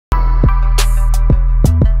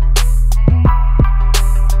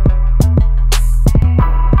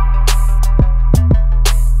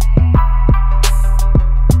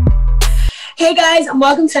Hey guys, and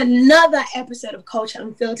welcome to another episode of Culture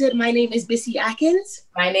Unfiltered. My name is Bissy Atkins.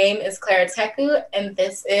 My name is Clara Teku, and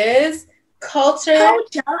this is Culture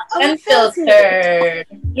Unfiltered. Unfiltered.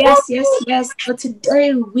 Yes. So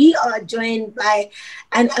today we are joined by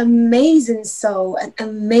an amazing soul, an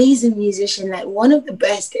amazing musician, like one of the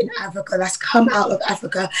best in Africa that's come out of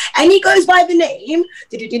Africa. And he goes by the name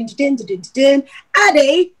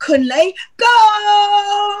Adekunle. Go!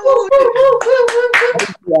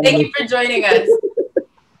 Thank you for joining us.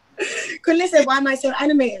 Kunle said, why am I so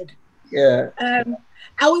animated? Yeah.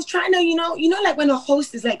 I was trying to, you know, like when a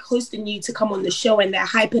host is like hosting you to come on the show and they're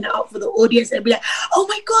hyping it up for the audience and be like, oh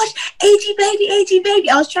my gosh, AG baby.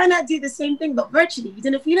 I was trying to do the same thing, but virtually. You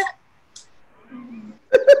didn't feel it?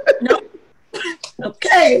 No?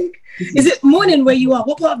 Okay. Is it morning where you are?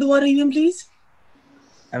 What part of the world are you in, please?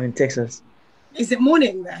 I'm in Texas. Is it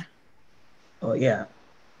morning there? Oh, yeah.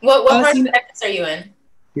 What part of Texas are you in?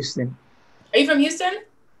 Houston. Are you from Houston?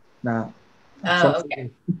 Nah. Oh,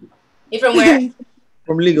 okay. You from where?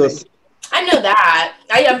 From Lagos. I know that.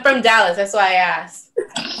 I am from Dallas. That's why I asked.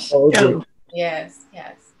 Oh, okay. Yes.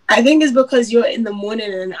 I think it's because you're in the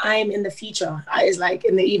morning and I'm in the future. It's like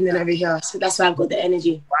in the evening over here. So that's why I've got the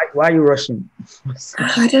energy. Why are you rushing?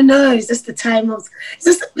 I don't know. It's just the time of...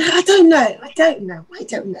 I don't know.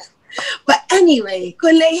 But anyway,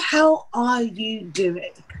 Kunle, how are you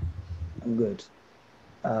doing? I'm good.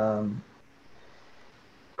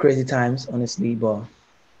 Crazy times, honestly, but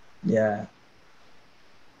yeah,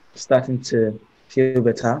 starting to feel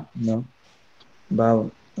better,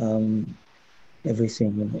 about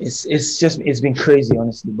everything. It's been crazy,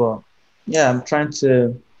 honestly, but yeah, I'm trying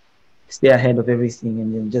to stay ahead of everything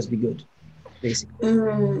and then just be good, basically.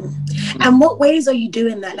 And what ways are you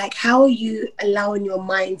doing that? Like, how are you allowing your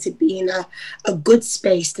mind to be in a good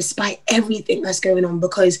space despite everything that's going on?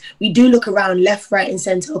 Because we do look around left, right, and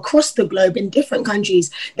center across the globe in different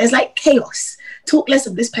countries. There's like chaos. Talk less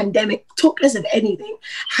of this pandemic, talk less of anything.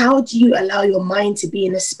 How do you allow your mind to be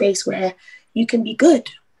in a space where you can be good?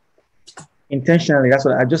 Intentionally, that's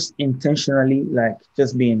what I just intentionally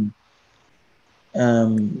just being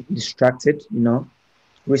distracted,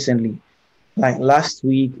 recently. Like last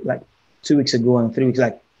week, like 2 weeks ago and 3 weeks,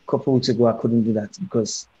 like a couple weeks ago, I couldn't do that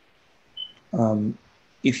because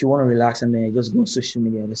if you want to relax and then you just go on social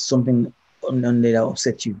media, there's something on there that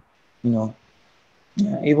upsets you,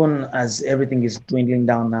 Yeah, even as everything is dwindling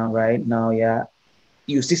down now, right now, yeah,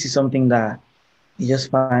 you still see something that you just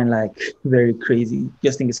find like very crazy.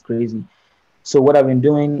 Just think it's crazy. So what I've been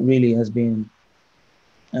doing really has been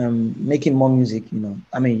making more music.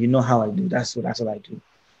 I mean, you know how I do. That's what I do.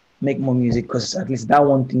 Make more music because at least that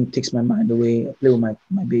one thing takes my mind away. I play with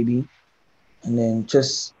my baby, and then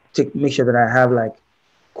just make sure that I have like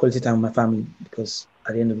quality time with my family because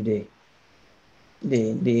at the end of the day,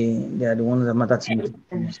 they are the ones that matter to me.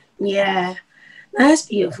 Yeah, that's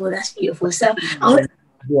beautiful. So you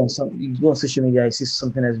go on social media, you see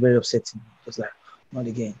something that's very upsetting. Just like not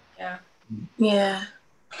again. Yeah.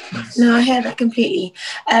 No, I hear that completely.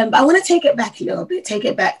 But I want to take it back a little bit. Take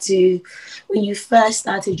it back to when you first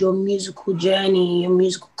started your musical journey, your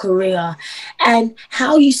musical career, and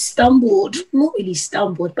how you not really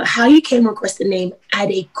stumbled, but how you came across the name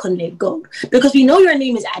Adekunle Gold. Because we know your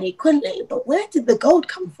name is Adekunle, but where did the gold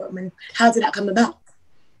come from and how did that come about?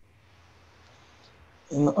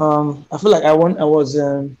 I feel like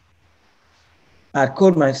I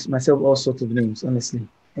called myself all sorts of names, honestly.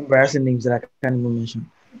 Embarrassing names that I can't even mention.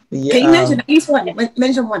 Yeah, can you mention at least one?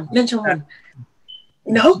 Mention one.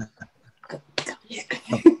 No?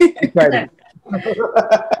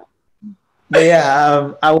 But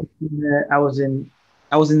yeah, I was in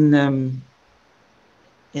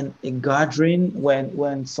a gathering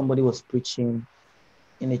when somebody was preaching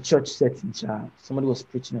in a church setting. Somebody was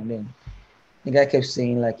preaching and then the guy kept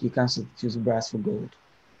saying like you can't substitute brass for gold,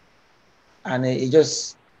 and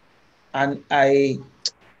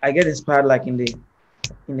I get inspired like in the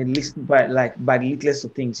list by the littlest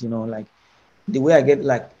of things, like the way I get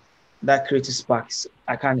like that creative sparks,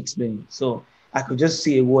 I can't explain it. So I could just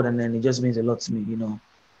see a word and then it just means a lot to me,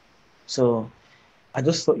 So I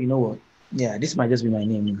just thought, what? Yeah, this might just be my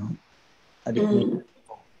name, I didn't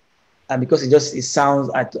and because it sounds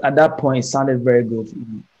at that point it sounded very good.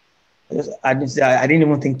 I didn't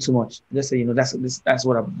even think too much. I just say, that's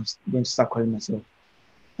what I'm going to start calling myself,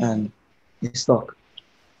 and it stuck.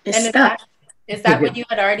 Is that when you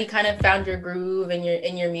had already kind of found your groove and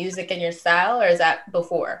your music and your style, or is that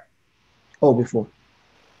before? Oh, before.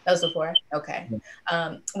 That was before. Okay.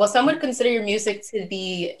 Well, some would consider your music to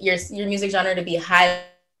be your music genre to be high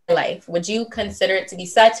life. Would you consider it to be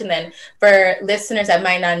such? And then for listeners that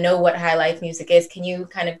might not know what high life music is, can you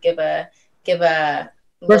kind of give a give a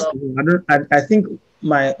First little? of all, I think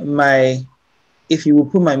my if you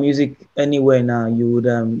would put my music anywhere now, you would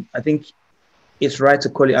I think it's right to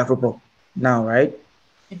call it Afropop now, right?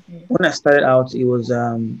 Mhm. When I started out, it was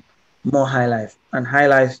more high life, and high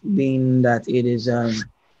life being that it is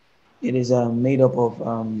made up of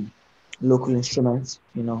local instruments,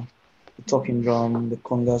 you know, the talking drum, the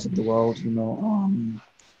congas of the world, you know,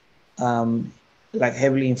 um, like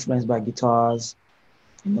heavily influenced by guitars,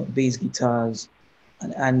 you know, bass guitars,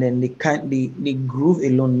 and then the groove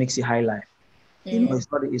alone makes it high life. You know,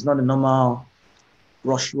 Mm. it's not a normal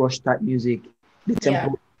rush type music. The Yeah.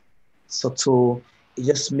 tempo subtle. It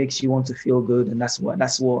just makes you want to feel good, and that's what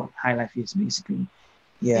high life is basically.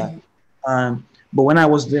 Yeah. Mhm. But when I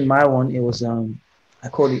was doing my one, it was I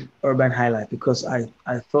called it urban high life because I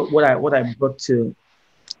thought what I brought to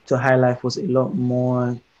high life was a lot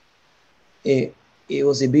more. It it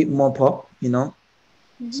was a bit more pop, you know.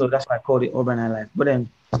 So Mhm. that's why I called it urban high life. But then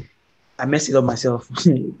I messed it up myself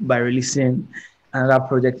by releasing another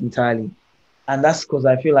project entirely, and that's because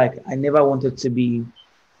I feel like I never wanted to be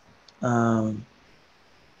um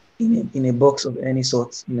in a box of any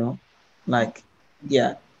sort, you know. Like,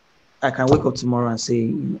 yeah, I can wake up tomorrow and say,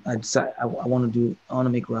 you know, I decide I want to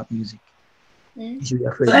make rap music. Mm. You should be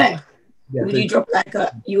afraid. But Be would afraid.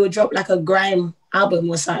 you would drop like a grime album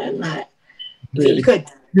or something like? You think you Really. could?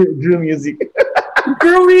 Drill music.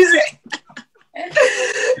 Girl music.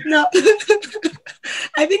 No,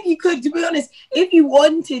 I think you could. To be honest, if you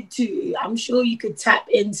wanted to, I'm sure you could tap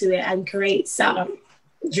into it and create some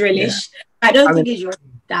Yeah. drillish. I don't I mean, think it's your I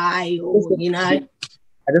just style, don't you know.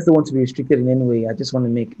 I just don't want to be restricted in any way. I just want to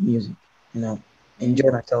make music, you know, Mm.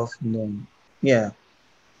 enjoy myself, and then yeah.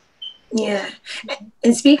 Yeah.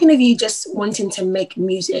 And speaking of you just wanting to make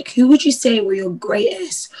music, who would you say were your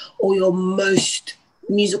greatest or your most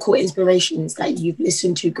musical inspirations that you've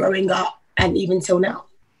listened to growing up and even till now?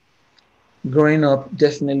 Growing up,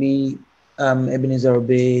 definitely Ebenezer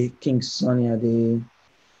Obey, King Sonny Ade.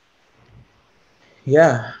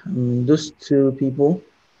 Yeah, those two people,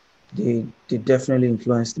 they definitely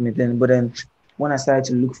influenced me then. But then when I started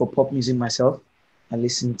to look for pop music myself, I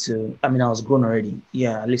listened to. I mean, I was grown already.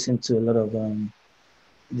 Yeah, I listened to a lot of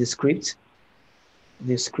the script,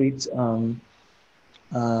 the script, um,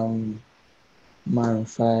 Man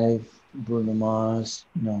Five, Bruno Mars.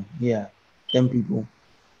 You know, yeah, them people.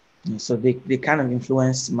 And so they kind of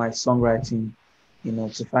influenced my songwriting. You know,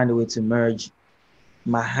 to find a way to merge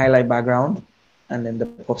my highlight background and then the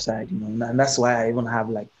pop side, you know, and that's why I even have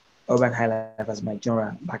like urban highlife as my genre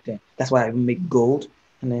back then. That's why I even make gold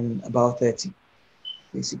and then about 30,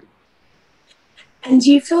 basically. And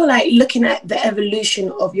do you feel like looking at the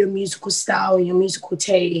evolution of your musical style and your musical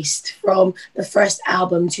taste from the first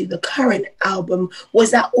album to the current album,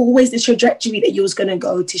 was that always the trajectory that you was going to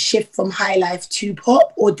go to shift from high life to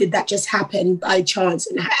pop, or did that just happen by chance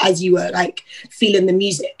and as you were like feeling the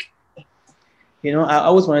music? You know, I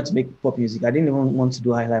always wanted to make pop music. I didn't even want to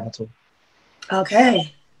do high life at all.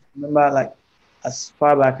 Okay. Remember, like as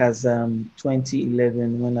far back as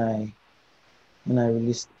 2011 when I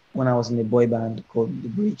released when I was in a boy band called The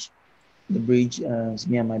Bridge. The Bridge is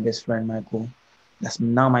me and my best friend Michael. That's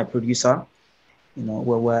now my producer. You know,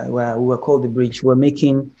 we were called The Bridge. We're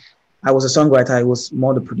making. I was a songwriter. I was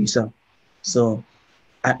more the producer. So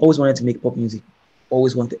I always wanted to make pop music.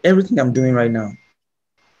 Always wanted everything I'm doing right now.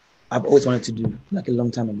 I've always wanted to do like a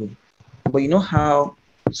long time ago. But you know how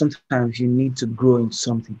sometimes you need to grow into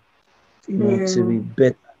something, you know, to be Mm.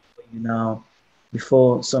 better for you now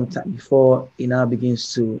before it now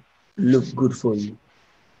begins to look good for you.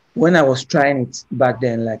 When I was trying it back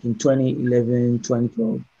then, like in 2011,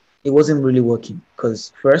 2012, it wasn't really working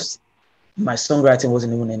because first my songwriting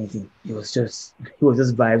wasn't even anything. It was just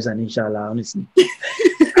vibes and inshallah, honestly.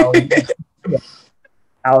 I was,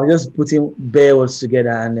 I was just putting bare words together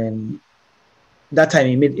and then that time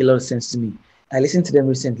it made a lot of sense to me. I listened to them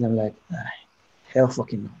recently. I'm like, hell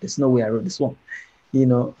fucking no. There's no way I wrote this one, you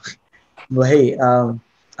know. But hey,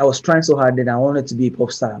 I was trying so hard that I wanted to be a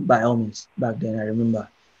pop star by all means back then. I remember,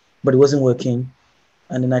 but it wasn't working.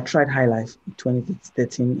 And then I tried High Life in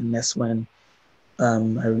 2013, and that's when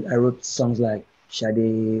I wrote songs like Shade,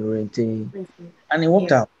 Oriente, and it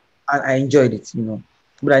worked Yeah. out. And I enjoyed it, you know.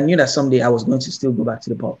 But I knew that someday I was going to still go back to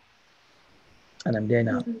the pop, and I'm there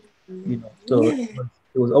now, you know. So Yeah.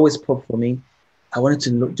 it was always pop for me. I wanted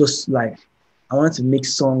to look just like I wanted to make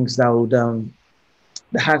songs that would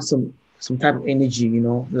that had some type of energy, you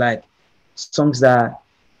know, like songs that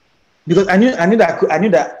because I knew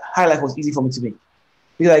that High Life was easy for me to make.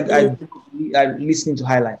 Because Mm. I listening to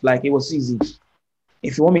High Life, like it was easy.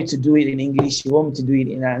 If you want me to do it in English, you want me to do it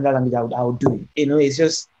in another language, I would do it. You know, it's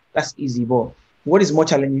just That's easy. But what is more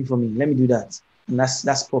challenging for me? Let me do that. And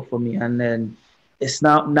that's pop for me. And then it's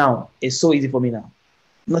now it's so easy for me now.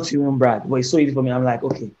 Not to even brag, but it's so easy for me. I'm like,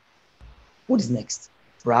 okay, what is next?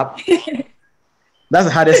 Rap? That's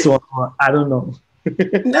the hardest one. I don't know.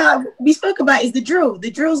 No, we spoke about is the drill.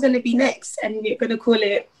 The drill's going to be next, and you're going to call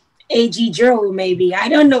it AG drill, maybe. I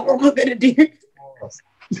don't know what we're going to do.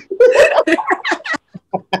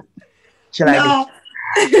 Shall no.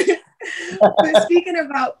 But speaking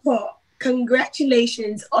about pop,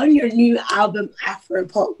 congratulations on your new album, Afro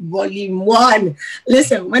Pop Volume 1.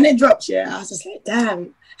 Listen, when it dropped, I was just like,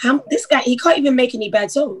 damn. This guy, he can't even make any bad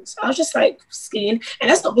songs. I was just like skiing. And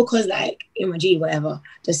that's not because like MG, whatever,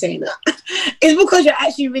 just saying that. It's because you're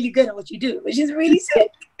actually really good at what you do, which is really sick.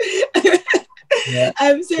 Yeah.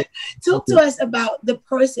 So talk to us about the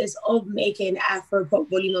process of making Afro Pop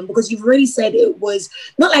Volume 1, because you've already said it was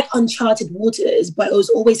not like uncharted waters, but it was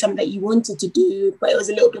always something that you wanted to do, but it was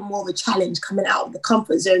a little bit more of a challenge coming out of the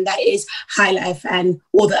comfort zone that is high life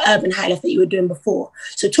or the urban high life that you were doing before.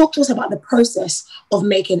 So talk to us about the process of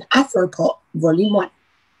making Afro Pop Volume 1.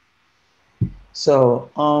 So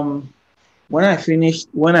when I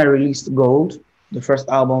released Gold, the first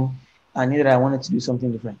album, I knew that I wanted to do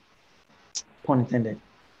something different. Pun intended.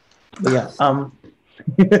 But yeah,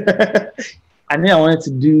 I knew I wanted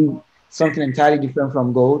to do something entirely different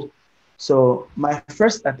from Gold. So my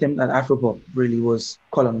first attempt at Afropop really was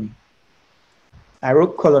Call on Me. I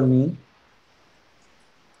wrote Call on Me,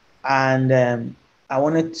 and I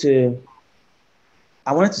wanted to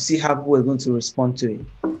see how people were going to respond to it,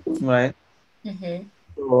 right? Mm-hmm.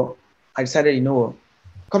 So I decided, you know what,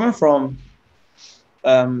 coming from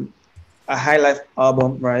a high life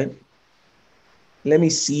album, right? Let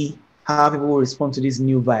me see how people will respond to this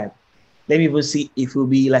new vibe. Let me even see if it will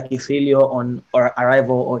be like a failure or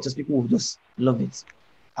arrival, or just people will just love it.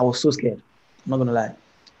 I was so scared. I'm not gonna lie,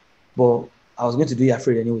 but I was going to do it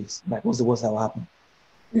afraid anyways. Like, what's the worst that will happen?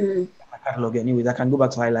 Mm. My catalog anyways. I can go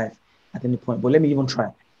back to high life at any point, but let me even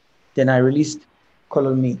try. Then I released Call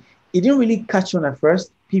on Me. It didn't really catch on at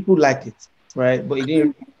first. People liked it, right? But it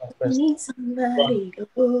didn't really at first. Need somebody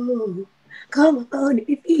to come on if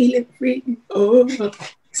you're feeling free. Oh,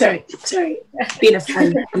 sorry. Being a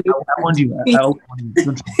fan. I want you. I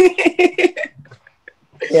want you.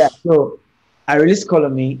 Yeah. So I released Call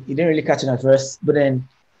on Me. It didn't really catch on at first, but then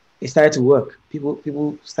it started to work.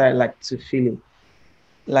 People started like to feel it.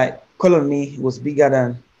 Like Call on Me was bigger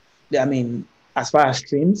than, I mean, as far as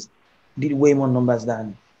streams, did way more numbers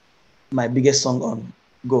than my biggest song on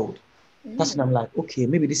Gold. That's when I'm like, okay,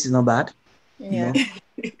 maybe this is not bad. Yeah.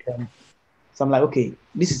 You know? So I'm like, okay,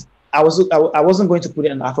 this is. I wasn't going to put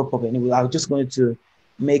it in Afropop anyway. I was just going to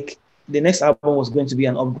make the next album was going to be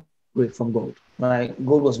an upgrade from Gold. Right,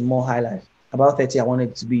 Gold was more high life. About 30, I wanted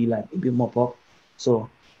it to be like a bit more pop. So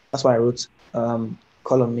that's why I wrote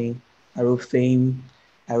Call on Me. I wrote Fame.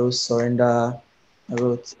 I wrote Surrender. I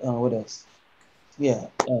wrote what else? Yeah,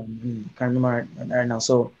 can't remember right now.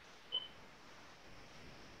 So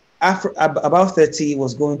About 30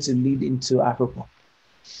 was going to lead into Afropop.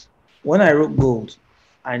 When I wrote Gold,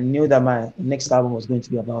 I knew that my next album was going to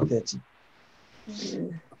be About 30.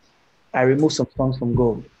 Mm. I removed some songs from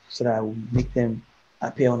Gold so that I would make them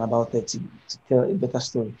appear on About 30 to tell a better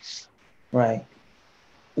story. Right.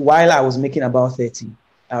 While I was making About 30,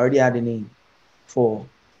 I already had a name for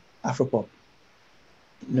Afropop,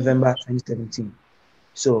 November 2017.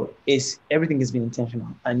 So everything has been intentional.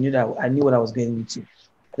 I knew what I was getting into.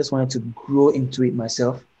 I just wanted to grow into it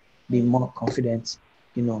myself, be more confident,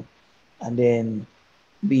 and then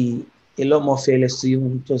be a lot more fearless to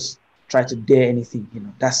even just try to dare anything,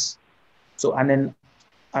 That's so. And then,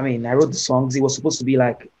 I wrote the songs. It was supposed to be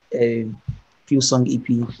like a few song EP,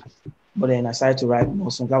 but then I started to write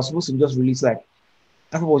more songs. I was supposed to just release like,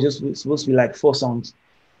 I thought it was just supposed to be like 4 songs,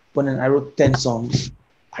 but then I wrote 10 songs.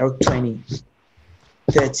 I wrote 20,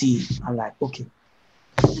 30. I'm like, okay,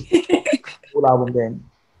 whole album then.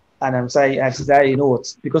 And I decided, you know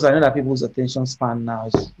what? Because I know that people's attention span now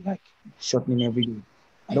is like shortening every day.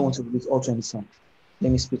 I don't want to release all 20 songs.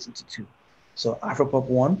 Let me split into 2. So Afropop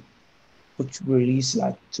 1, which we released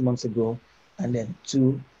like 2 months ago, and then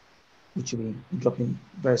 2, which will be dropping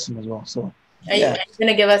very soon as well. So are you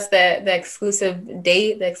going to give us the exclusive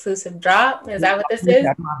date, the exclusive drop? Is that what this is?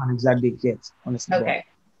 I don't have an exact date yet, honestly. Okay.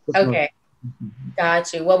 Okay.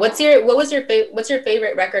 Got you. Well, what's your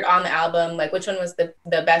favorite record on the album? Like, which one was the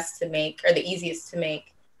best to make or the easiest to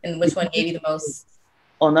make, and which one gave you the most?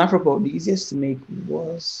 On Afropop, the easiest to make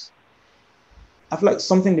was, I feel like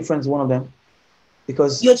Something Different is one of them,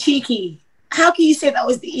 because you're cheeky. How can you say that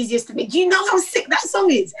was the easiest to make? Do you know how sick that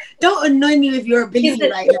song is? Don't annoy me with your ability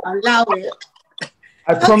right now. Allow it.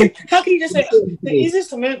 I promise. How can you just say the easiest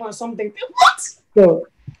to make was something? What? So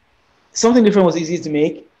something different was easy to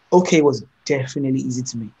make. Okay was definitely easy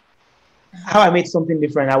to make. How I made something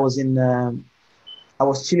different, I was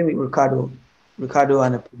chilling with Ricardo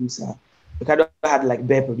and a producer. Ricardo had like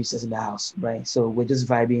bare producers in the house, right? So we're just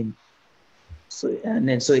vibing. So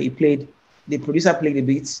he played, the producer played the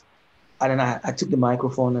beats, and then I took the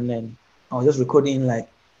microphone and then I was just recording like,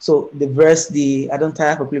 so the verse, I don't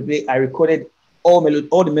tire for play, I recorded all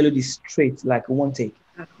the melodies straight, like one take.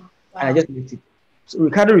 Wow. And I just left it. So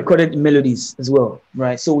Ricardo recorded melodies as well,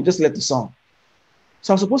 right? So we just let the song.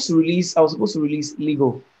 So I was supposed to release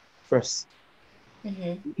Lego first.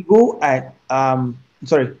 Lego,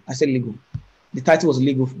 sorry, I said Lego. The title was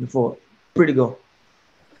Lego before. Pretty Girl.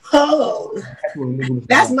 Oh,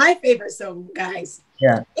 that's my favorite song, guys.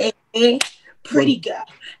 Yeah. Pretty Girl.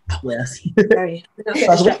 Yeah. Sorry.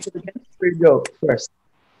 Pretty Girl first,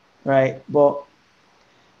 right? But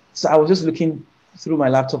so I was just looking through my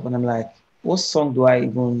laptop and I'm like, what song do I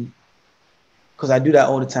even? Because I do that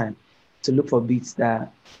all the time to look for beats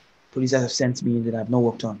that producers have sent me that I've not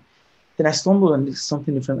worked on. Then I stumbled on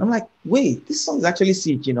something different. I'm like, wait, this song is actually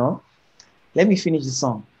sick, you know? Let me finish the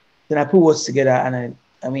song. Then I put words together and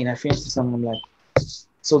I finished the song. I'm like,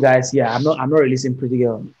 so guys, yeah, I'm not releasing Pretty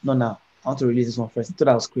Girl. No, now. I want to release this one first. I thought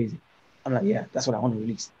that was crazy. I'm like, yeah, that's what I want to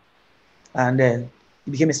release. And then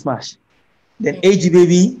it became a smash. Then AG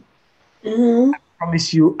Baby, I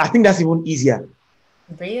promise you, I think that's even easier.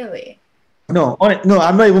 Really? No,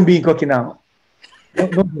 I'm not even being cocky now. No,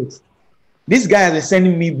 this guy has been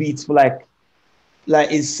sending me beats for like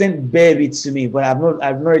it's sent bare beats to me, but I've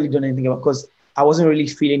not really done anything about, because I wasn't really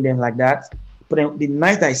feeling them like that. But then the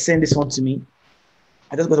night I sent this one to me,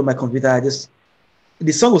 I just got on my computer.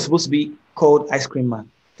 The song was supposed to be called Ice Cream Man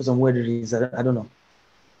for some weird reason. I don't know.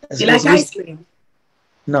 You like ice cream?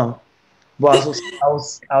 No, but I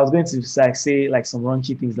was going to like say like some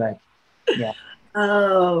raunchy things like, yeah.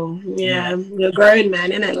 Oh yeah, you're a grown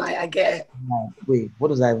man, innit? Like I get it. Wait, what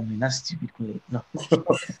does that even mean? That's stupid. No.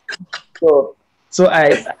 so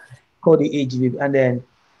I called the AG, and then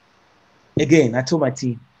again I told my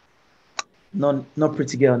team, not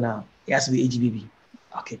Pretty Girl now. It has to be AG Baby.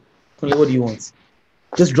 Okay, what do you want?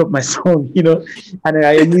 Just drop my song, you know. And then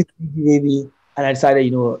I used AG Baby, and I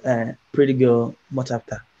decided, Pretty Girl much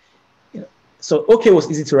after. You know, so okay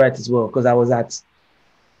was easy to write as well, because I was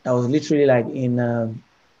literally like in on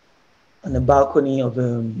the balcony of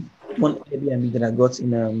one Airbnb that I got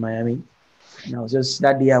in Miami, and I was just,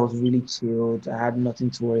 that day I was really chilled. I had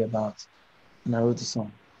nothing to worry about, and I wrote the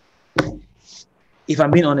song. If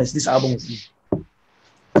I'm being honest, this album was easy.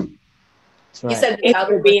 You said the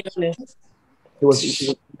album being honest.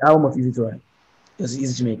 The album was easy to write. It was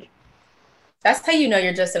easy to make. That's how you know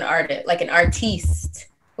you're just an artist, like an artiste.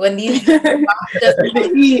 When these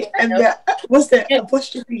what's the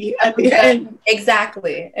apostrophe at the end?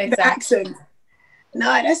 Exactly. Accent.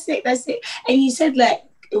 No, that's it. And you said like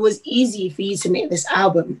it was easy for you to make this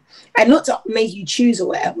album, and not to make you choose or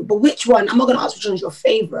whatever, but which one? I'm not gonna ask which one's your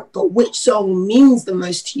favorite, but which song means the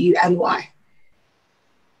most to you and why?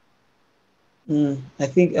 I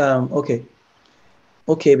think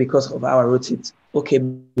okay, because of how I wrote it. Okay,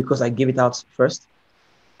 because I gave it out first.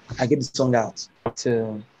 I gave the song out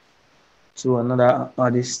to another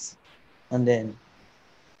artist, and then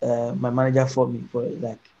my manager fought me for it.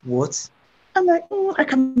 Like, what? I'm like, I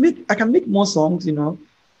can make more songs, you know,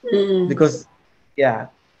 because yeah.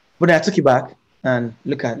 But then I took it back and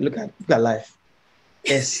look at life.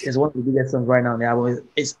 It's one of the biggest songs right now on the album.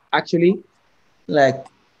 It's actually like,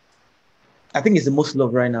 I think it's the most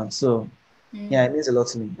loved right now. So yeah, it means a lot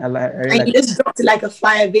to me. I really and you just dropped like a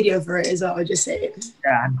fire video for it, is what I just saying.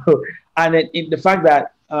 Yeah, I know. And the fact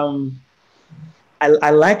that I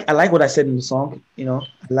like what I said in the song, you know.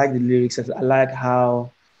 I like the lyrics. I like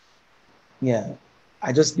how, yeah.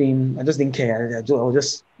 I just didn't care. I was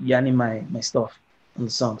just yarning my stuff on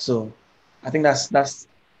the song. So I think that's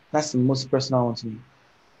the most personal one to me.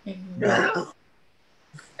 Wow.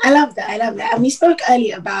 I love that. And we spoke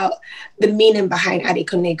earlier about the meaning behind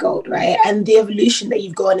Adekunle Gold, right? And the evolution that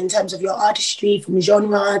you've gone in terms of your artistry from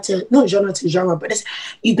not genre to genre, but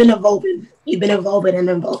you've been evolving.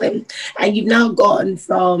 And you've now gone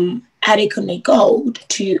from Adekunle Gold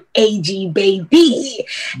to AG Baby.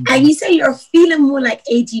 And you say you're feeling more like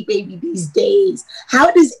AG Baby these days. How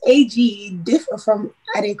does AG differ from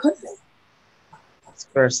Adekunle?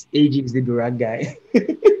 First, AG is the durag guy.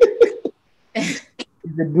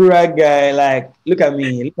 He's the durag guy. Like, look at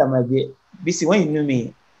me. Look at my beard. BC, when you knew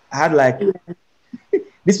me, I had like,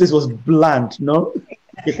 this place was bland, no?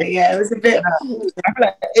 Yeah, it was a bit. I feel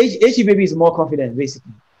like AG Baby is more confident,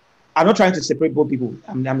 basically. I'm not trying to separate both people.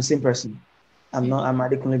 I'm the same person. I'm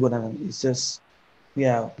Adekunle good, and it's just,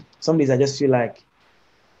 yeah. Some days I just feel like,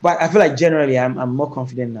 but I feel like generally I'm more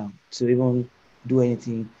confident now to even do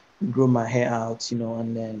anything, grow my hair out,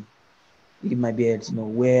 and then leave my beard,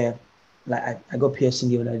 wear, like I got piercing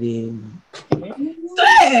the other day.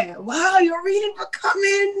 Yeah. Wow, you're really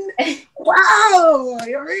becoming. Wow,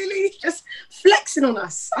 you're really just flexing on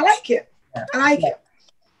us. I like it. I like it.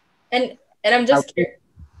 And I'm just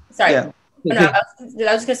sorry. Yeah. No, I was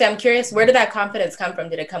just gonna say, I'm curious, where did that confidence come from?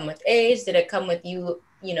 Did it come with age? Did it come with you,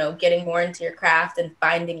 getting more into your craft and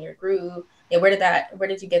finding your groove? Yeah, where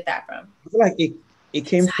did you get that from? I feel like it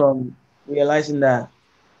came from realizing that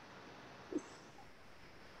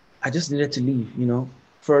I just needed to leave,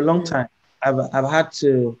 for a long time. I've had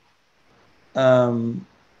to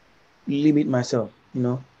limit myself,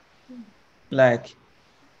 like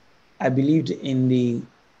I believed in the,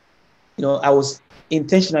 I was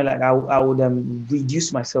intentional, like I would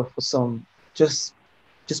reduce myself for some, just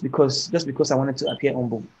because I wanted to appear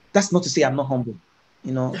humble. That's not to say I'm not humble,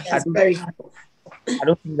 That's very humble. I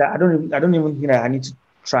don't think that I don't even think that I need to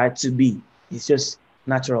try to be. It's just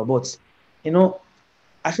natural. But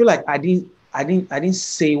I feel like I didn't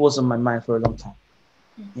say what's on my mind for a long time.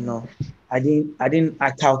 I didn't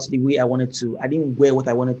act out the way I wanted to. I didn't wear what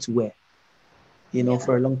I wanted to wear,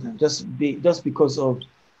 for a long time. Just because of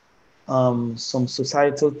some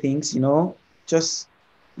societal things, just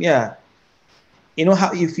yeah.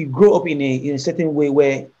 How if you grow up in a certain way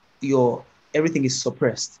where your everything is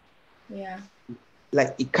suppressed. Yeah.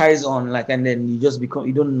 Like it carries on, like, and then you just become,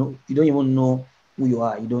 you don't even know who you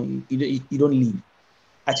are. You don't live.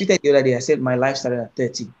 I tweeted the other day, I said my life started at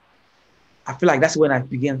 30. I feel like that's when I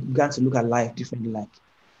began to look at life differently. Like,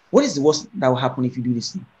 what is the worst that will happen if you do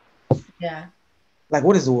this thing? Yeah. Like,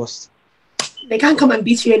 what is the worst? They can't come and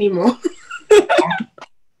beat you anymore.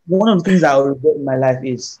 One of the things that I regret in my life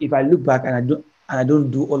is if I look back and I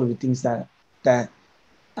don't do all of the things that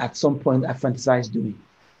at some point I fantasize doing.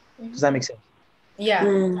 Does that make sense? Yeah.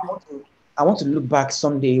 I want to look back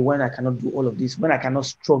someday when I cannot do all of this, when I cannot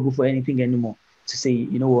struggle for anything anymore, to say,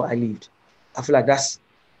 you know what, I lived. I feel like that's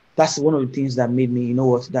one of the things that made me,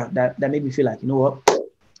 that made me feel like, what,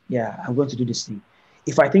 yeah, I'm going to do this thing.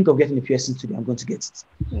 If I think of getting a piercing today, I'm going to get it.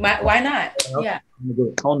 Why not? Yeah. I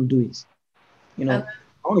want to do it. I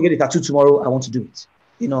want to get a tattoo tomorrow. I want to do it.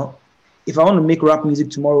 If I want to make rap music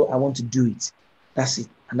tomorrow, I want to do it. That's it.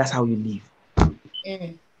 And that's how you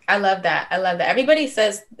live. I love that. Everybody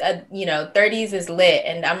says, 30s is lit,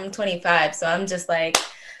 and I'm 25. So I'm just like,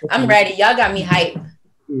 I'm ready. Y'all got me hype.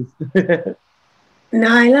 No,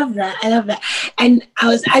 I love that. And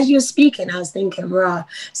as you were speaking, I was thinking, raw.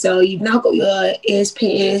 So you've now got your ears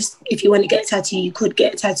pierced. If you want to get a tattoo, you could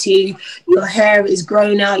get a tattoo. Your hair is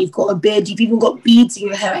grown out. You've got a beard. You've even got beads in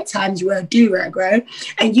your hair at times. You wear a do-rag, right?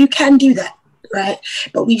 And you can do that, right?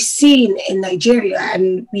 But we've seen in Nigeria,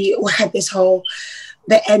 and we all had this whole,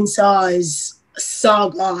 the NSARS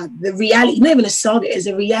saga, the reality, not even a saga, is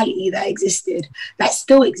a reality that existed, that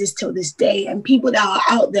still exists till this day. And people that are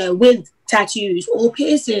out there with tattoos or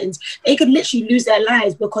piercings, they could literally lose their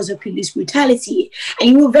lives because of police brutality. And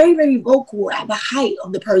you were very, very vocal at the height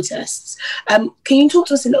of the protests. Can you talk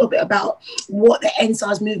to us a little bit about what the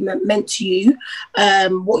NSARS movement meant to you,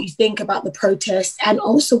 what you think about the protests, and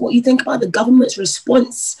also what you think about the government's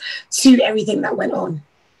response to everything that went on?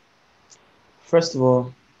 First of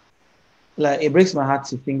all, like, it breaks my heart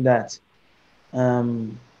to think that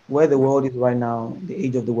where the world is right now, the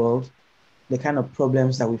age of the world, the kind of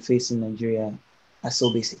problems that we face in Nigeria are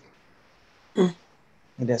so basic. And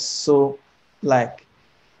they're so, like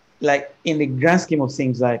in the grand scheme of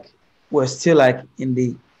things, like, we're still like in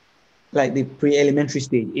the pre-elementary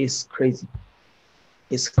stage. It's crazy.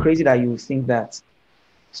 It's crazy that you think that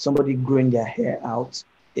somebody growing their hair out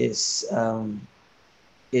is a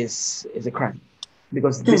crime,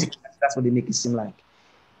 because basically that's what they make it seem like.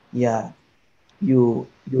 Yeah, you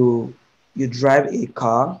drive a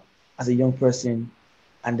car as a young person,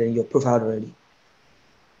 and then you're profiled already.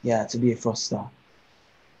 Yeah, to be a fraudster.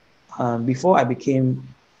 Before I became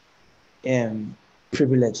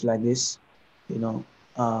privileged like this, there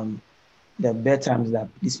are bad times that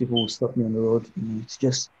these people will stop me on the road, to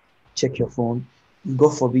just check your phone.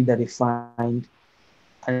 God forbid that they find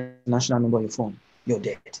a national number on your phone, you're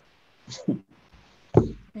dead.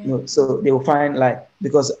 So they will find, like,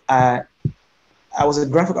 because I was a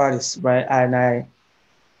graphic artist, right? And I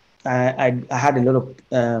had a lot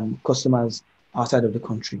of customers outside of the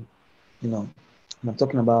country, and I'm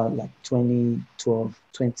talking about like 2012,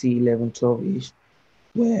 2011, 12-ish,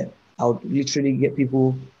 where I would literally get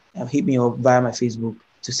people hit me up via my Facebook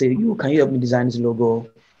to say, can you help me design this logo?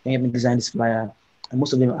 can you help me design this flyer? And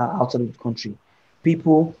most of them are outside of the country.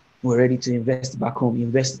 People were ready to invest back home,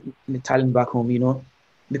 invest in the talent back home,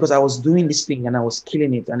 because I was doing this thing and I was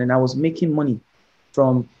killing it. And then I was making money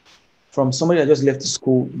from somebody that just left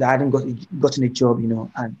school that hadn't gotten a job,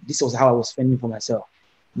 and this was how I was fending for myself,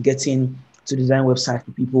 getting to design websites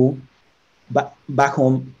for people back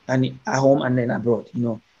home and at home and then abroad,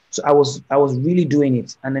 So I was really doing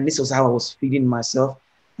it. And then this was how I was feeding myself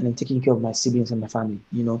and then taking care of my siblings and my family,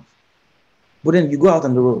 But then you go out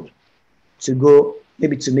on the road to go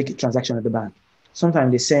maybe to make a transaction at the bank.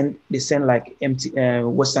 Sometimes they send like empty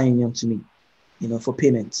Western Union to me, for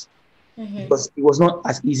payments. Because it was not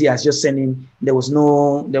as easy as just sending. We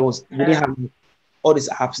didn't have all these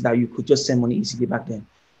apps that you could just send money easily back then.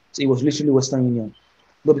 So it was literally Western Union.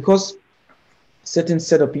 But because certain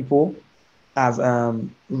set of people have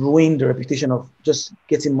ruined the reputation of just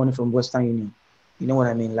getting money from Western Union, you know what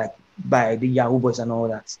I mean? Like by the Yahoo boys and all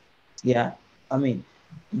that. Yeah, I mean,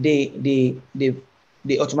 they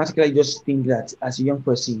automatically just think that as a young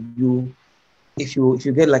person, if you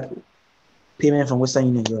get like payment from Western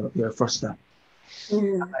Union, you're a fraudster.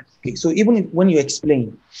 Okay, so even when you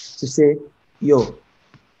explain to say, yo,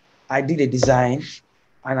 I did a design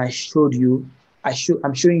and I showed you,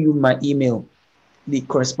 I'm showing you my email, the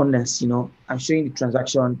correspondence, I'm showing the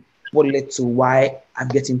transaction, what led to why I'm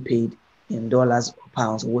getting paid in dollars or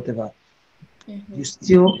pounds or whatever. You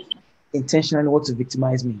still intentionally want to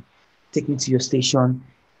victimize me, take me to your station.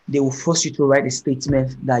 They will force you to write a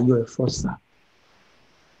statement that you're a fraudster.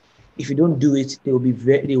 If you don't do it, they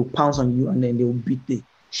will pounce on you and then they will beat the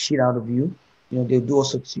shit out of you. They'll do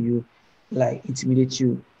also to you, like intimidate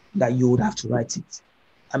you, that you would have to write it.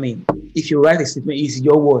 I mean, if you write a statement, it's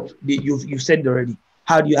your word. You've said it already.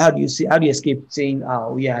 How do you escape saying,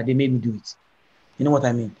 oh yeah, they made me do it? You know what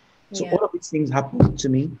I mean? So all of these things happened to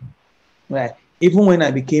me. Right. Even when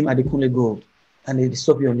I became Adekunle Gold and they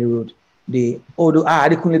stop you on the road,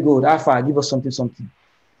 Adekunle Gold, how far? Give us something.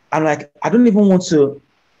 And like, I don't even want to.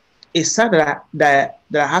 It's sad that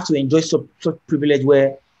I have to enjoy such privilege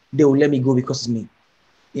where they will let me go because it's me.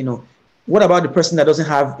 What about the person that doesn't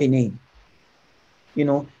have a name?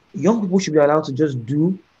 Young people should be allowed to just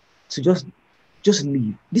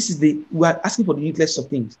leave. We are asking for the littlest of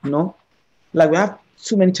things, Like we have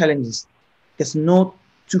too many challenges. There's no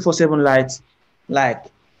 247 lights. Like,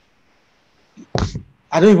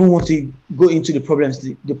 I don't even want to go into the problems,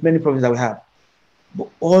 the many problems that we have. But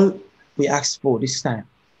all we asked for this time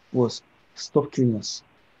was stop killing us.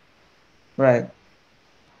 Right.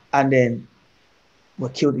 And then we're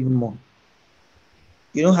killed even more.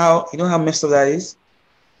 You know how messed up that is?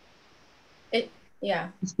 Yeah.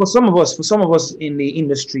 For some of us in the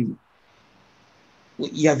industry,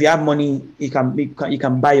 if you have money, you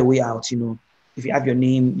can buy your way out, If you have your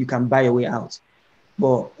name, you can buy your way out.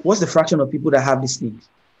 But what's the fraction of people that have these things?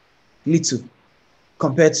 Little,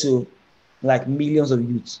 compared to like millions of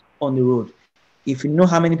youths on the road. If you know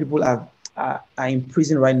how many people are in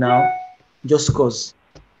prison right now just because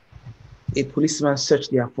a policeman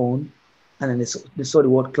searched their phone and then they saw the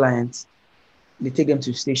word client, they take them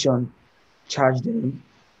to the station, charge them,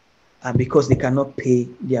 and because they cannot pay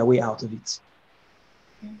their way out of it.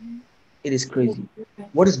 It is crazy.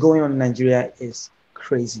 What is going on in Nigeria is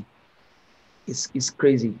crazy. It's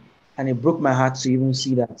crazy. And it broke my heart to even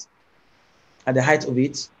see that at the height of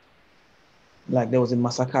it, like there was a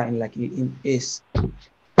massacre in I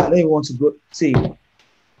don't even want to go see.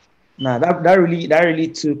 Nah, that really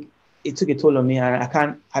took a toll on me.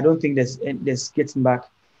 I don't think there's getting back,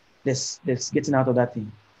 there's getting out of that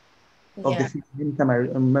thing. Of the anytime I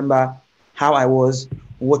remember how I was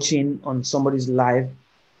watching on somebody's live.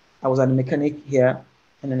 I was at the mechanic here,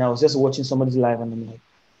 and then I was just watching somebody's live, and I'm like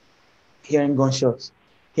hearing gunshots,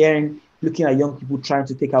 looking at young people trying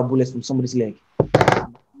to take out bullets from somebody's leg.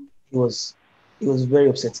 It was very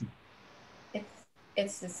upsetting.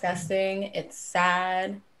 It's disgusting. It's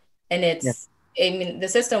sad, and I mean, the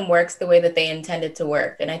system works the way that they intended to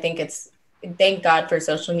work, and I think thank God for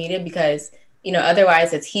social media because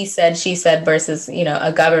otherwise it's he said, she said versus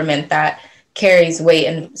a government that carries weight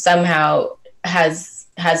and somehow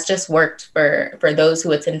has just worked for those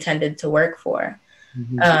who it's intended to work for.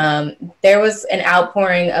 There was an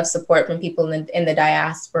outpouring of support from people in the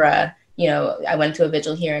diaspora. I went to a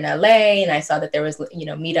vigil here in LA and I saw that there was,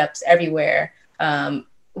 meetups everywhere.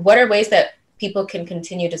 What are ways that people can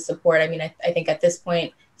continue to support? I mean, I think at this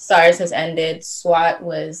point, SARS has ended, SWAT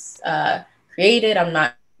was created. I'm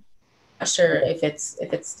not sure if it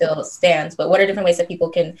still stands, but what are different ways that people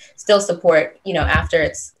can still support, after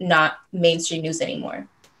it's not mainstream news anymore?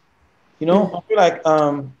 I feel like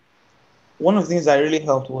one of the things that really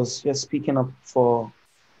helped was just speaking up for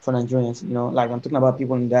for Nigerians. Like I'm talking about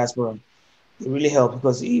people in diaspora. It really helped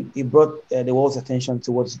because it brought the world's attention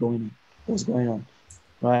to what's going on,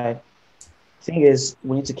 right? Thing is,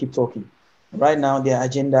 we need to keep talking. Right now, their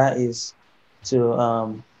agenda is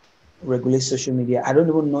to regulate social media. I don't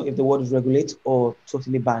even know if the word is regulate or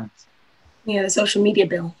totally ban. Yeah, the social media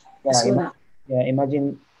bill. Yeah,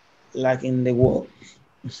 imagine like in the world,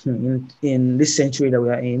 in this century that we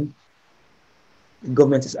are in, the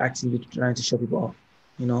government is actively trying to shut people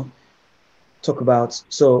off, talk about.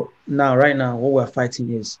 So now, right now, what we're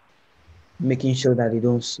fighting is making sure that they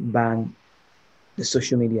don't ban the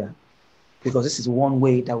social media, because this is one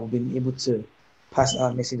way that we've been able to pass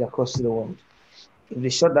our message across to the world. If they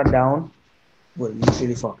shut that down, well, it's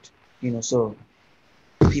really fucked, so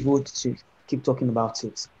people should keep talking about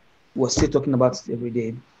it. We're still talking about it every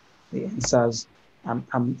day. The answers, I'm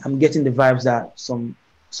getting the vibes that some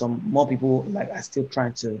more people like are still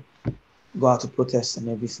trying to go out to protest and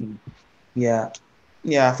everything. Yeah,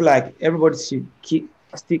 I feel like everybody should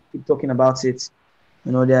still keep talking about it.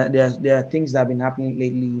 There are things that have been happening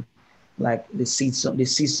lately, like they see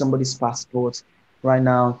somebody's passport. Right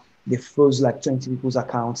now, they froze like 20 people's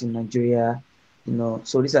accounts in Nigeria.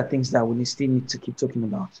 So these are things that we still need to keep talking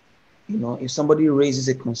about. If somebody raises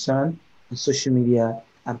a concern on social media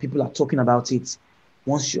and people are talking about it,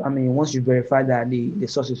 once you verify that the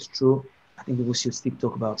source is true, I think people should still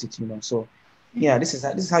talk about it. So yeah, this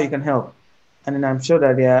is how you can help. And then I'm sure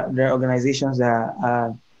that there are organizations that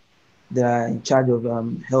are in charge of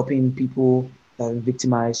helping people that are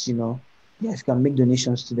victimized. Yeah, if you can make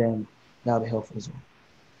donations to them, that'll be helpful as well.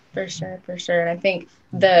 For sure. And I think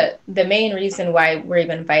the main reason why we're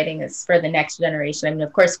even fighting is for the next generation. I mean,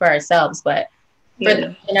 of course, for ourselves, but for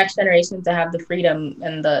the next generation to have the freedom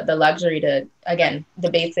and the luxury to, again, the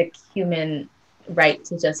basic human right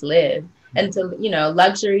to just live. And to,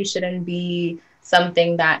 luxury shouldn't be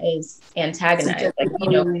something that is antagonized.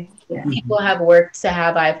 Like, people have worked to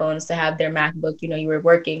have iPhones, to have their MacBook. You were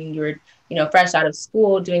working, you were, fresh out of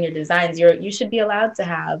school doing your designs. You should be allowed to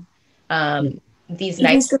have these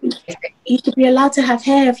nice. You should be allowed to have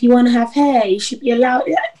hair if you want to have hair. You should be allowed.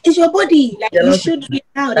 It's your body. Like you should be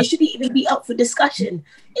allowed. It shouldn't even be up for discussion.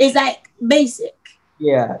 It's like basic.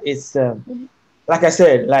 Yeah, it's like I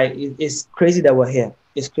said, like it's crazy that we're here.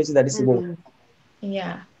 It's crazy that this is what.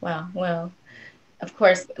 Yeah. Wow. Well, of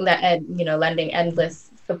course, lending endless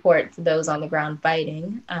support to those on the ground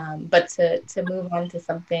fighting. But to move on to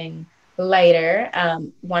something lighter,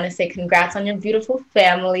 want to say congrats on your beautiful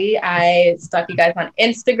family. I stalk you guys on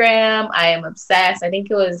Instagram. I am obsessed. I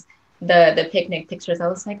think it was the picnic pictures. I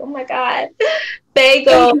was like, oh my god, they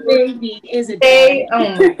go baby is a day.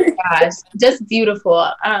 Oh my gosh, just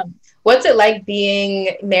beautiful. What's it like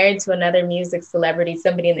being married to another music celebrity,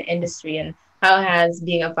 somebody in the industry, and how has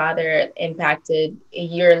being a father impacted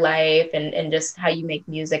your life and just how you make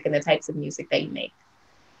music and the types of music that you make?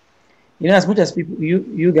 As much as people,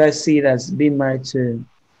 you guys see it as being married to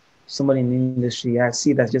somebody in the industry, I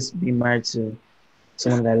see it as just being married to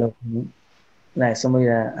someone that I love, like somebody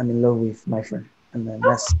that I'm in love with, my friend, and then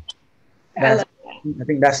that's I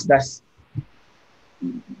think that's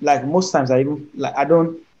like most times I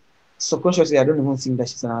don't subconsciously I don't even think that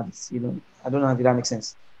she's an artist. I don't know if that makes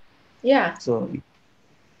sense. Yeah. So,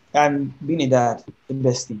 and being a dad, the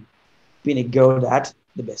best thing. Being a girl dad,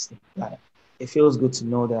 the best thing. Like it feels good to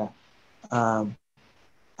know that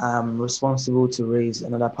I'm responsible to raise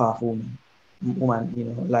another powerful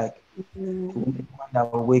woman, like a woman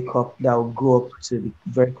that will wake up, that will grow up to be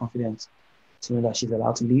very confident, to know that she's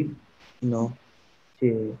allowed to lead.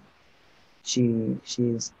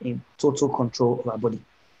 She's in total control of her body.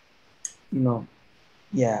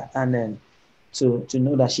 Yeah, and then to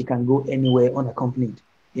know that she can go anywhere unaccompanied.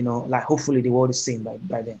 Like hopefully the world is sane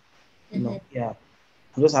by then. Yeah.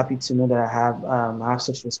 I'm just happy to know that I have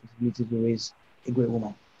such responsibility to raise a great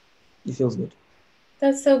woman. It feels good.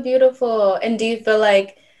 That's so beautiful. And do you feel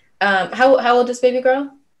like how old is baby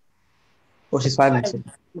girl? Oh, she's 5 months old.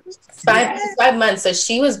 5 months. So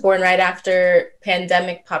she was born right after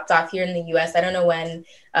pandemic popped off here in the US. I don't know when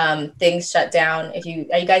things shut down. Are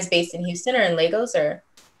you guys based in Houston or in Lagos or?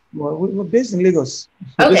 Well, we're based in Lagos.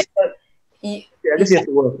 Okay. I just have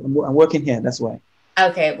to work. I'm working here. That's why.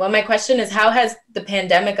 Okay. Well, my question is, how has the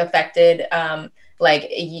pandemic affected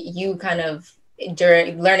you kind of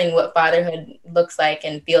during learning what fatherhood looks like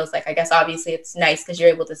and feels like? I guess obviously it's nice because you're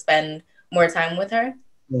able to spend more time with her.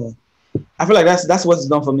 Yeah. I feel like that's what it's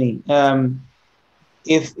done for me.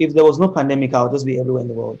 If there was no pandemic, I would just be everywhere in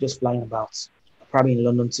the world, just flying about. Probably in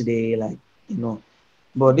London today,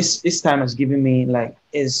 But this time has given me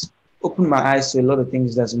opened my eyes to a lot of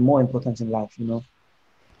things that's more important in life.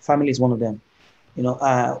 Family is one of them. You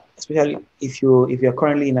know, especially if you're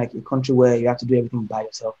currently in like a country where you have to do everything by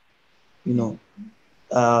yourself. You know,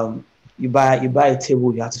 you buy a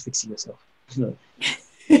table, you have to fix it yourself. You know,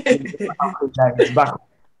 it's back.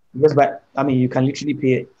 Just by, I mean, you can literally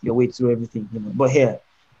pay your way through everything. You know, but here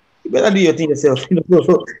you better do your thing yourself. You know,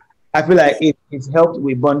 so I feel like it's helped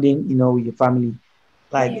with bonding. You know, with your family.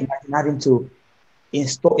 Like imagine having to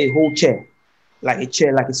install a whole chair, like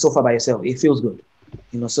a sofa by yourself. It feels good.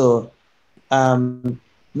 You know, so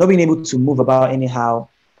not being able to move about anyhow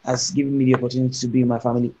has given me the opportunity to be with my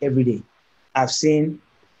family every day. I've seen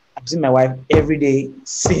I've seen my wife every day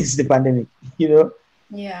since the pandemic, you know.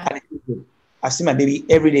 Yeah. And it's good. I've seen my baby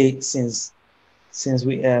every day since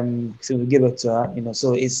we gave birth to her, you know.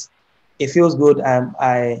 So it feels good.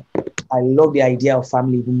 I love the idea of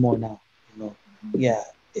family even more now, you know. Yeah,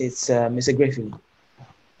 it's a great feeling.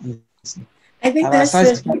 Honestly. I think As that's far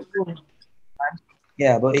so as beautiful.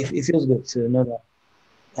 yeah, but it feels good to know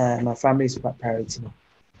that my family is priority.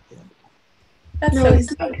 Yeah. That's No, so it's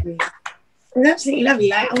cute. lovely. It's absolutely lovely.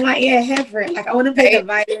 Like I'm like, yeah, here for it. Like I want to play the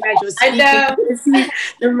Right? violin as you're I speaking. know. You see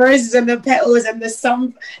the roses and the petals and the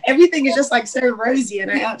sun. Everything is just like so rosy,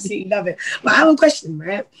 and I absolutely love it. But I have a question,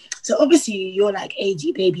 right? So obviously you're like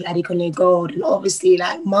AG baby Adekunle Gold, and obviously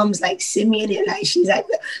like mom's like singing it like she's like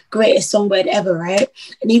the greatest songbird ever, right?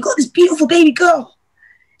 And you got this beautiful baby girl.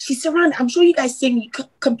 She's surrounded. I'm sure you guys sing. You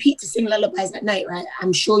compete to sing lullabies at night, right?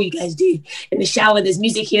 I'm sure you guys do. In the shower, there's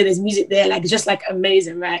music here, there's music there. Like it's just like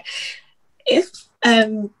amazing, right? If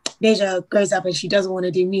Deja grows up and she doesn't want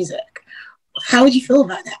to do music, how would you feel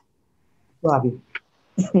about that? So happy.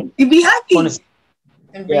 You'd be happy. Honestly,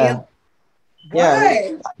 And yeah, real.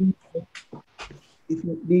 yeah. Why?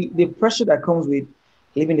 The pressure that comes with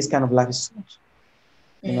living this kind of life is so much.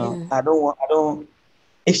 You know, Mm. I don't.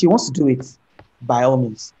 If she wants to do it, by all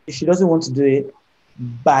means. If she doesn't want to do it,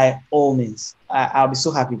 by all means, I'll be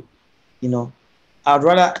so happy. You know, I'd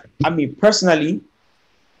rather. I mean, personally,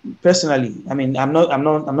 I mean, I'm not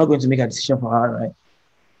going to make a decision for her, right?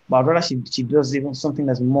 But I'd rather she does even something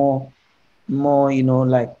that's more, you know,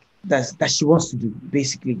 like that she wants to do.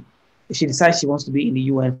 Basically, if she decides she wants to be in the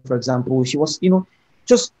UN, for example, she wants, you know,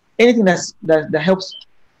 just anything that helps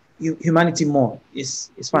humanity more is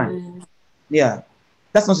fine. Mm. Yeah,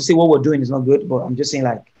 that's not to say what we're doing is not good, but I'm just saying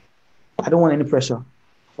like I don't want any pressure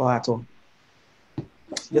for her at all.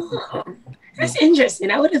 Just, Oh, yeah. that's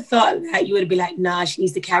interesting. I would have thought that you would be like, nah, she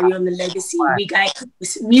needs to carry on the legacy. We got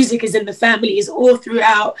music is in the family, is all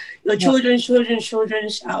throughout. Your Yeah, children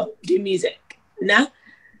shall do music. Nah?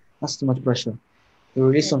 that's too much pressure. You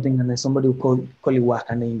release something and then somebody will call you whack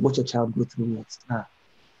and then you watch your child go through it. Nah.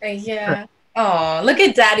 Yeah. Oh, look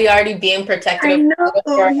at daddy already being protective I of the know.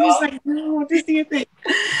 little He was girl. like, no, this is your thing.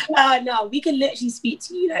 No, we can literally speak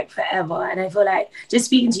to you like forever. And I feel like just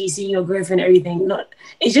speaking to you, seeing your growth and everything, not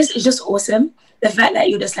it's just awesome. The fact that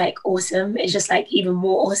you're just like awesome is just like even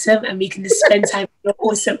more awesome, and we can just spend time with you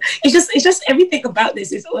awesome. It's just everything about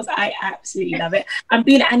this is awesome. I absolutely love it. I'm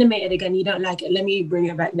being animated again. You don't like it. Let me bring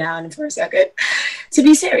it back down for a second. To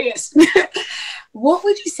be serious, what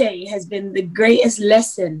would you say has been the greatest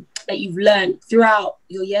lesson that you've learned throughout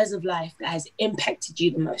your years of life that has impacted you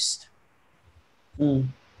the most? Mm.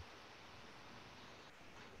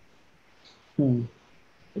 Hmm.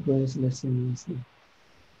 The greatest lesson is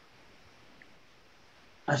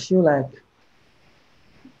I feel like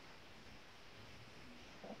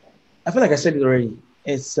I said it already.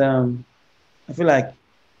 It's I feel like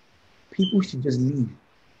people should just leave.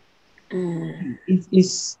 Mm.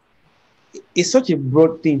 It's it's such a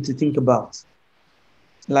broad thing to think about.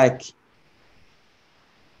 Like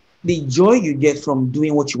the joy you get from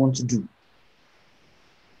doing what you want to do,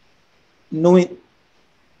 knowing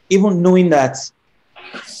even knowing that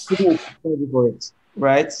people will pay you for it,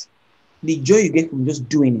 right? The joy you get from just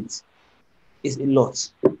doing it is a lot.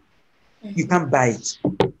 You can't buy it.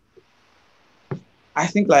 I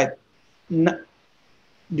think like the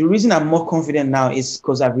reason I'm more confident now is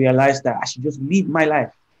because I've realized that I should just live my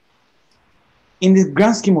life. In the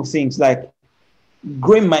grand scheme of things, like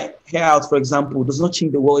growing my hair out, for example, does not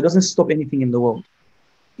change the world. It doesn't stop anything in the world.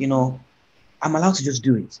 You know, I'm allowed to just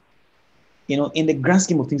do it. You know, in the grand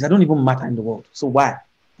scheme of things, I don't even matter in the world. So why?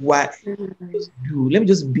 Why Mm. just do? Let me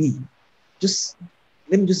just be. Just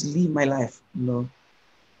let me just live my life, you know,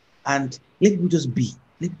 and let people just be.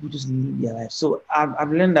 Let people just live their life. So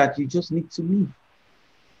I've learned that you just need to live.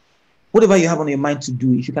 Whatever you have on your mind to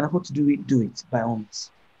do, if you can afford to do it by all means.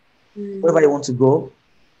 Wherever Mm. you want to go,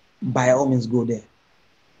 by all means go there.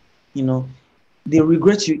 You know, they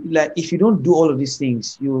regret you. Like if you don't do all of these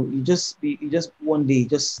things, you just one day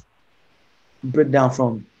just break down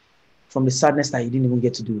from the sadness that you didn't even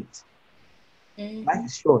get to do it. Life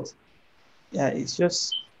is short. Yeah, it's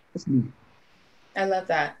just live. I love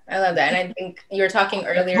that. I love that. And I think you were talking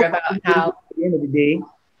earlier about how at the end of the day,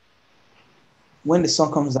 when the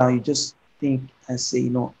sun comes down, you just think and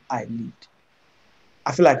say, I lived.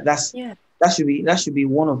 I feel like that should be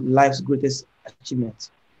one of life's greatest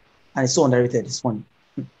achievements. And it's so underrated. It's funny.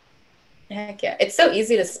 Heck yeah. It's so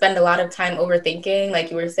easy to spend a lot of time overthinking. Like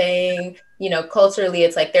you were saying, culturally,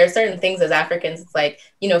 it's like there are certain things as Africans. It's like,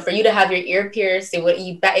 for you to have your ear pierced, it would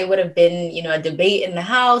have been, a debate in the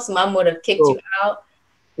house. Mom would have kicked you out.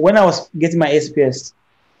 When I was getting my ears pierced,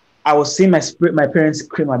 I was seeing my parents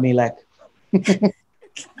scream at me like,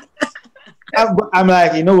 I'm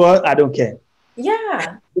like, you know what? I don't care.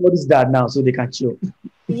 Yeah. Everybody's dad now, so they can chill.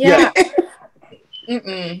 Yeah.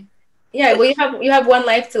 Yeah, well, you have one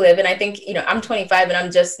life to live, and I think I'm 25, and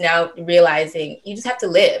I'm just now realizing you just have to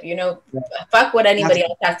live. Fuck what anybody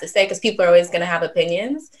else has to say, because people are always going to have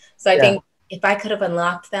opinions. So I think if I could have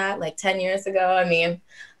unlocked that like 10 years ago, I mean,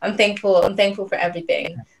 I'm thankful. I'm thankful for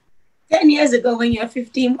everything. 10 years ago, when you're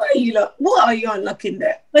 15, what are you unlocking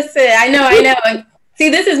there? Listen, I know. See,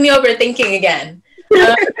 this is me overthinking again.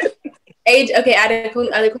 Okay,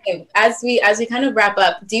 Adekunle, as we kind of wrap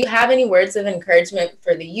up, do you have any words of encouragement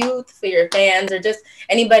for the youth, for your fans, or just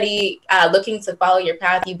anybody looking to follow your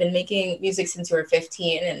path? You've been making music since you were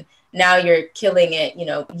 15, and now you're killing it,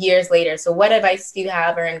 years later. So what advice do you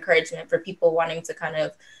have or encouragement for people wanting to kind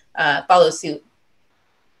of follow suit?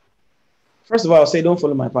 First of all, I'll say don't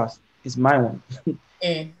follow my path. It's my one.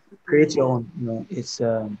 Create your own. It's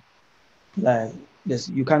like this.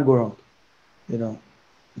 You can't go wrong.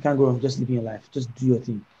 You can't go wrong just living your life. Just do your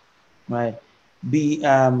thing, right?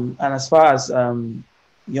 And as far as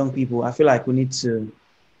young people, I feel like we need to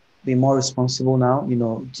be more responsible now.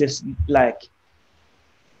 Just like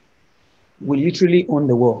we literally own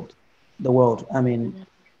the world. The world. I mean,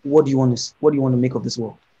 what do you want to make of this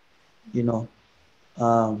world? And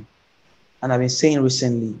I've been saying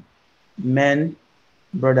recently, men,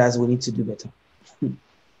 brothers, we need to do better.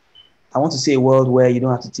 I want to see a world where you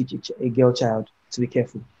don't have to teach a girl child to be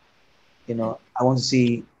careful. I want to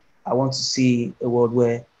see a world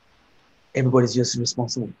where everybody's just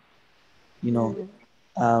responsible.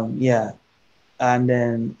 Yeah. And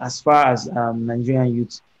then as far as Nigerian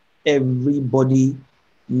youth, everybody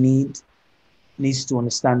needs to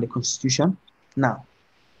understand the Constitution now,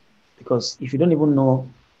 because if you don't even know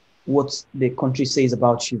what the country says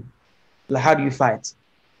about you, like how do you fight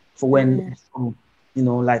for when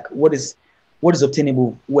like what is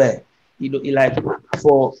obtainable where? Like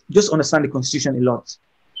for just understand the Constitution a lot,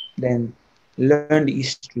 then learn the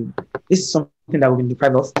history. This is something that we've been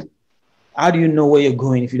deprived of. How do you know where you're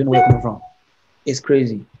going if you don't know where you're coming from? It's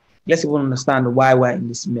crazy. Let's even understand why we're in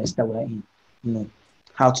this mess that we're in,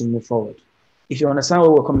 how to move forward. If you understand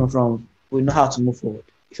where we're coming from, we know how to move forward.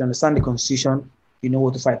 If you understand the Constitution, you know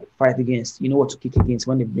what to fight against. You know what to kick against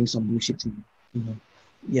when they bring some bullshit to you.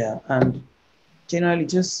 Yeah, and generally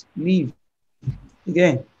just live.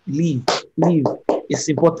 Again, live. It's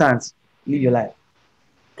important. Live your life.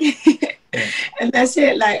 And that's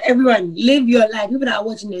it. Like, everyone, live your life. People that are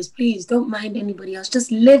watching this, please don't mind anybody else. Just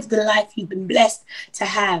live the life you've been blessed to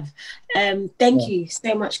have. Thank you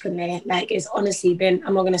so much, Kunle. Like, it's honestly been,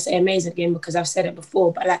 I'm not going to say amazing again because I've said it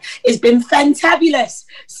before, but like, it's been fantabulous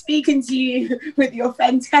speaking to you with your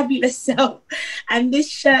fantabulous self. And this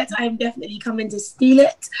shirt, I'm definitely coming to steal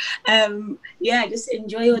it. Yeah, just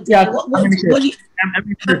enjoy your day. Yeah, what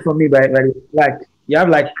you, for me, but like, you have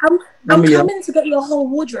like I'm coming to get your whole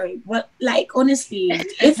wardrobe. But like, honestly,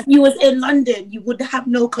 if you was in London, you would have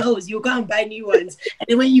no clothes. You'll go and buy new ones. And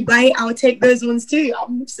then when you buy it, I'll take those ones too.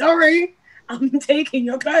 I'm sorry. I'm taking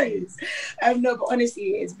your clothes. No, but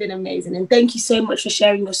honestly, it's been amazing. And thank you so much for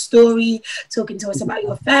sharing your story, talking to us about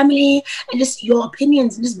your family, and just your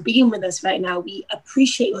opinions, and just being with us right now. We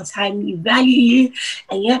appreciate your time. We value you.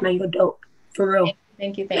 And yeah, man, you're dope. For real.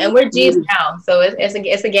 Thank you. And we're G's now, so it's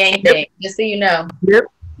a gang thing, just so you know. Yep.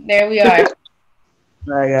 There we are. All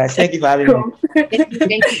right, guys. Thank you for having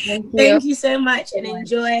me. Thank you so much, and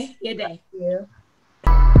enjoy your day. Thank you.